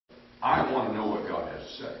want to know what God has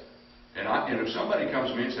to say. And if somebody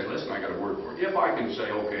comes to me and says, listen, I got a word for you. If I can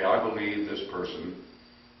say, okay, I believe this person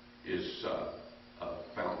is a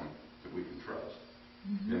fountain that we can trust,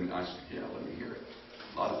 then I say, yeah, let me hear it.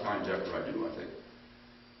 A lot of times after I do, I think,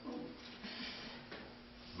 oh.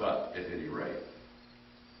 But at any rate,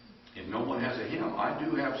 if no one has a hymn, I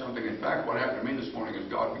do have something. In fact, what happened to me this morning is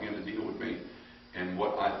God began to deal with me. And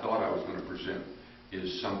what I thought I was going to present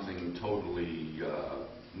is something totally,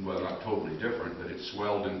 well, not totally different, but it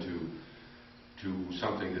swelled into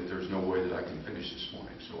something that there's no way that I can finish this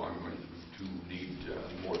morning. So I'm going to need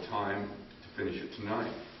more time to finish it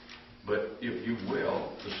tonight. But if you will,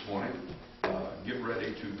 this morning, get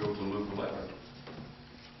ready to go to Luke 11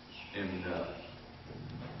 and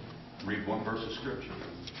read one verse of Scripture.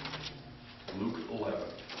 Luke 11.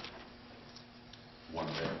 One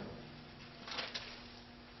there.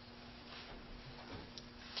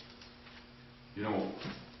 You know,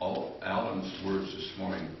 all Alan's words this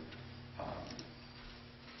morning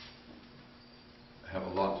have a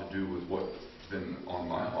lot to do with what's been on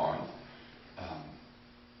my heart.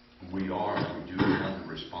 We do have the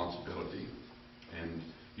responsibility. And,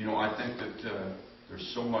 you know, I think that there's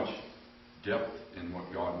so much depth in what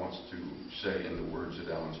God wants to say in the words that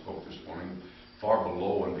Alan spoke this morning, far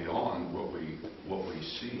below and beyond what we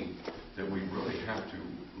see, that we really have to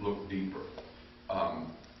look deeper.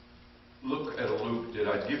 Look at Luke. Did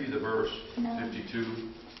I give you the verse? No.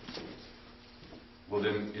 52? Well,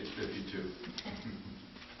 then it's 52.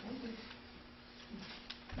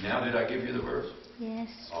 Now, did I give you the verse?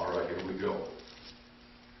 Yes. All right, here we go.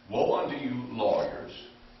 Woe unto you, lawyers,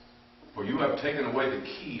 for you have taken away the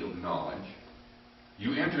key of knowledge.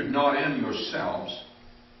 You entered not in yourselves,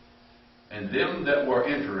 and them that were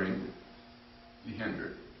entering ye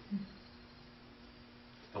hindered.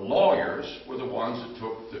 The lawyers were the ones that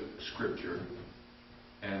took the Scripture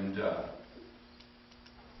and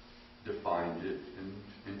defined it and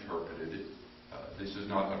interpreted it. This is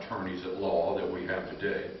not attorneys at law that we have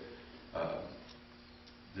today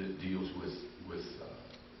that deals with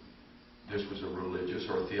this was a religious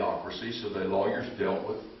or a theocracy, so the lawyers dealt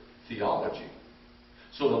with theology.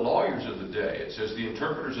 So the lawyers of the day, it says the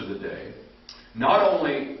interpreters of the day, not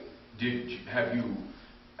only have you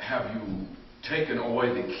taken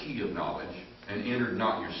away the key of knowledge and entered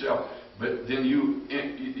not yourself, but then you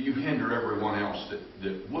hinder everyone else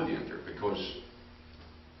that would enter, because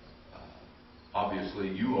obviously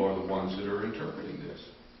you are the ones that are interpreting this.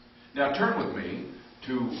 Now turn with me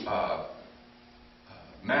to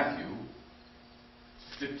Matthew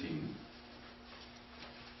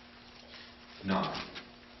 15:9.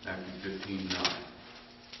 Matthew 15:9.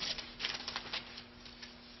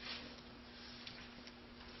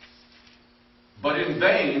 But in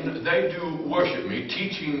vain they do worship me,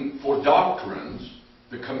 teaching for doctrines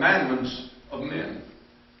the commandments of men.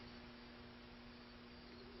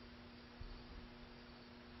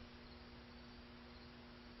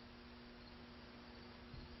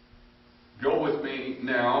 Go with me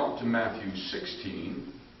now to Matthew 16.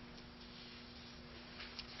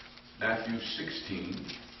 Matthew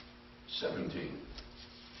 16:17.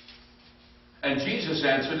 And Jesus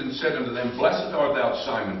answered and said unto them, Blessed art thou,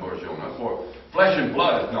 Simon Bar-Jonah, for flesh and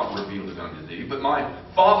blood hath not revealed it unto thee, but my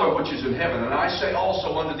Father which is in heaven. And I say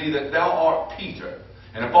also unto thee that thou art Peter,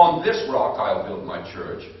 and upon this rock I'll build my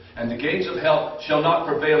church, and the gates of hell shall not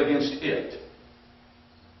prevail against it.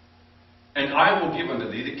 And I will give unto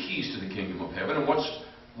thee the keys to the kingdom of heaven, and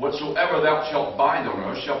whatsoever thou shalt bind on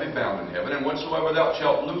earth shall be bound in heaven, and whatsoever thou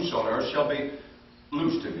shalt loose on earth shall be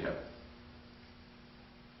loosed in heaven.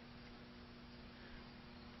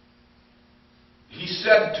 He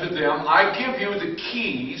said to them, I give you the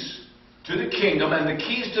keys to the kingdom, and the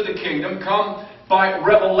keys to the kingdom come by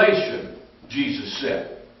revelation, Jesus said.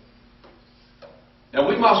 Now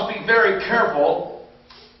we must be very careful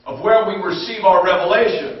of where we receive our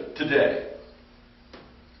revelation today,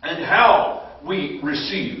 and how we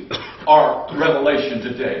receive our revelation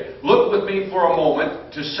today. Look with me for a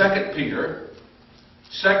moment to 2 Peter.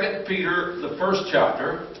 2 Peter, the first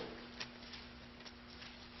chapter.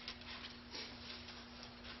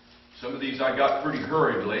 Some of these I got pretty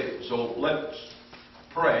hurriedly, so let's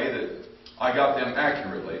pray that I got them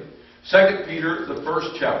accurately. 2 Peter, the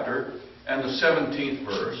first chapter, and the 17th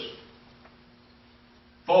verse.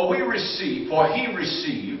 For he received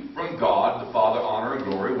from God the Father honor and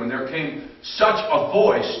glory when there came such a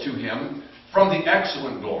voice to him from the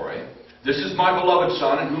excellent glory, This is my beloved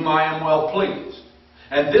Son in whom I am well pleased.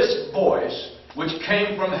 And this voice which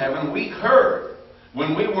came from heaven we heard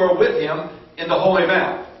when we were with him in the Holy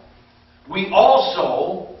Mount. We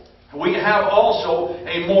have also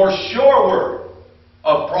a more sure word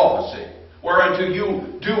of prophecy, whereunto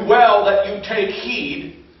you do well that you take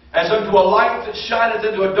heed, as unto a light that shineth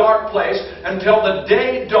into a dark place, until the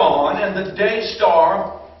day dawn and the day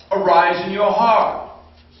star arise in your heart.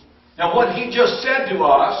 Now what he just said to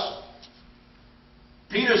us,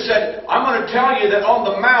 Peter said, I'm going to tell you that on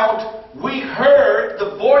the mount we heard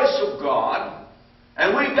the voice of God,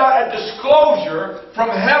 and we got a disclosure from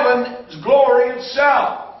heaven's glory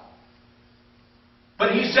itself.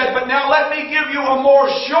 But he said, but now let me give you a more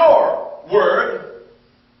sure word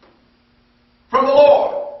from the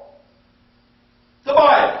Lord. The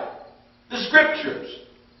Bible, the Scriptures.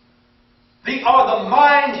 They are the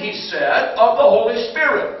mind, he said, of the Holy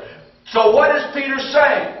Spirit. So what is Peter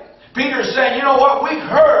saying? Peter's saying, you know what? We've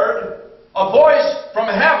heard a voice from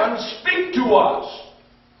heaven speak to us.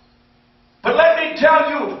 But let me tell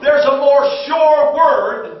you, there's a more sure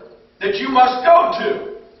word that you must go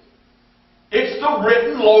to. It's the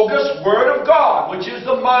written Logos Word of God, which is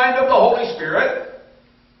the mind of the Holy Spirit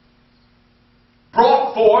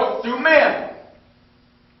brought forth through men.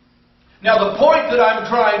 Now the point that I'm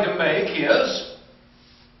trying to make is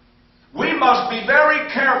we must be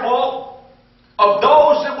very careful of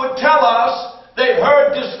those that would tell us they've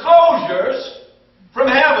heard disclosures from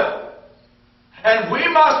heaven. And we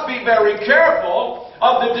must be very careful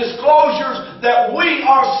of the disclosures that we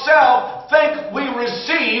ourselves think we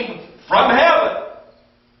receive from heaven.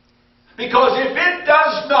 Because if it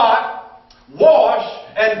does not wash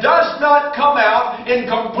and does not come out in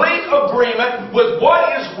complete agreement with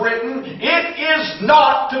what is written, it is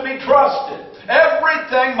not to be trusted.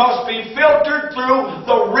 Everything must be filtered through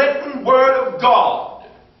the written Word of God.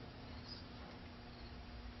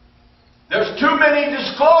 There's too many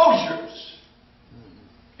disclosures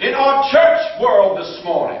in our church world this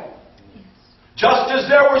morning. Just as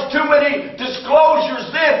there was too many disclosures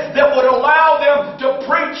then that would allow them to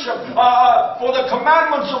preach for the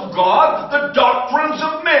commandments of God, the doctrines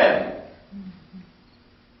of men.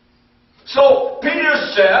 So Peter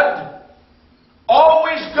said,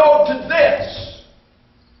 always go to this.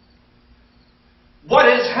 What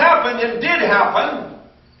has happened and did happen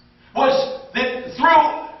was that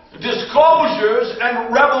through disclosures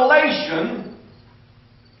and revelation,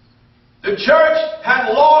 the church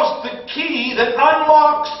had lost the key that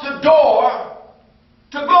unlocks the door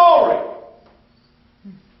to glory.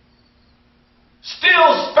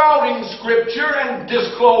 Still spouting Scripture and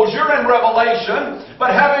disclosure and revelation,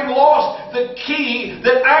 but having lost the key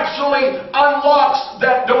that actually unlocks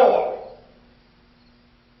that door.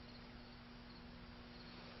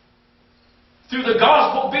 Through the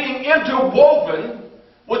gospel being interwoven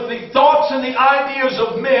with the thoughts and the ideas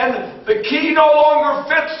of men, the key no longer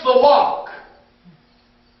fits the lock.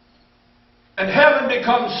 And heaven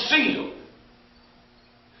becomes sealed.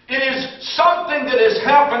 It is something that has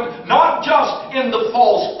happened not just in the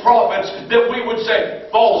false prophets that we would say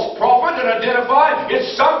false prophet and identify.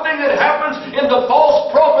 It's something that happens in the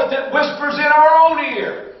false prophet that whispers in our own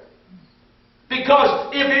ear.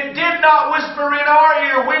 Because if it did not whisper in our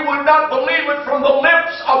ear, we would not believe it from the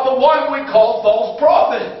lips of the one we call false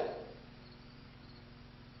prophet.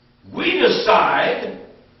 We decide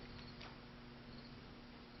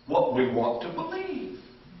what we want to believe.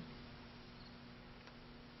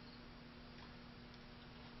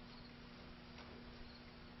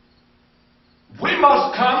 We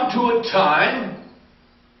must come to a time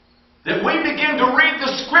that we begin to read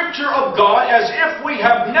the Scripture of God as if we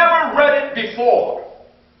have never read it before.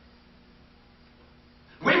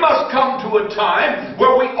 We must come to a time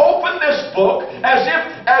where we open this book as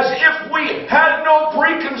if we had no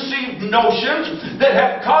preconceived notions that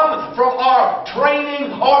have come from our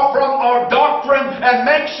training or from our doctrine, and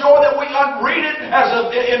make sure that we read it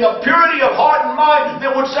in the purity of heart and mind that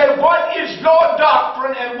would say, what is your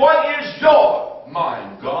doctrine and what is your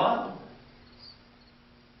mind, God?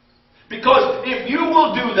 Because if you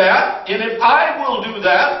will do that, and if I will do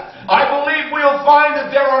that, I believe we'll find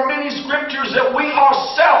that there are many Scriptures that we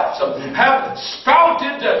ourselves have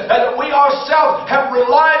spouted, that we ourselves have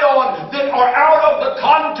relied on, that are out of the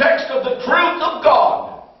context of the truth of God.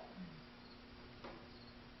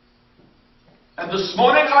 And this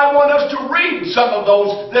morning I want us to read some of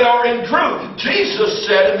those that are in truth. Jesus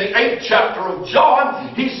said in the 8th chapter of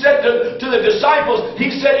John, He said to the disciples, He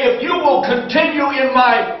said, if you will continue in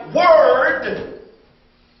my word,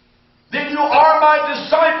 then you are my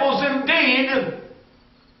disciples indeed,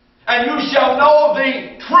 and you shall know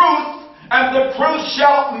the truth, and the truth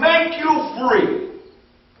shall make you free.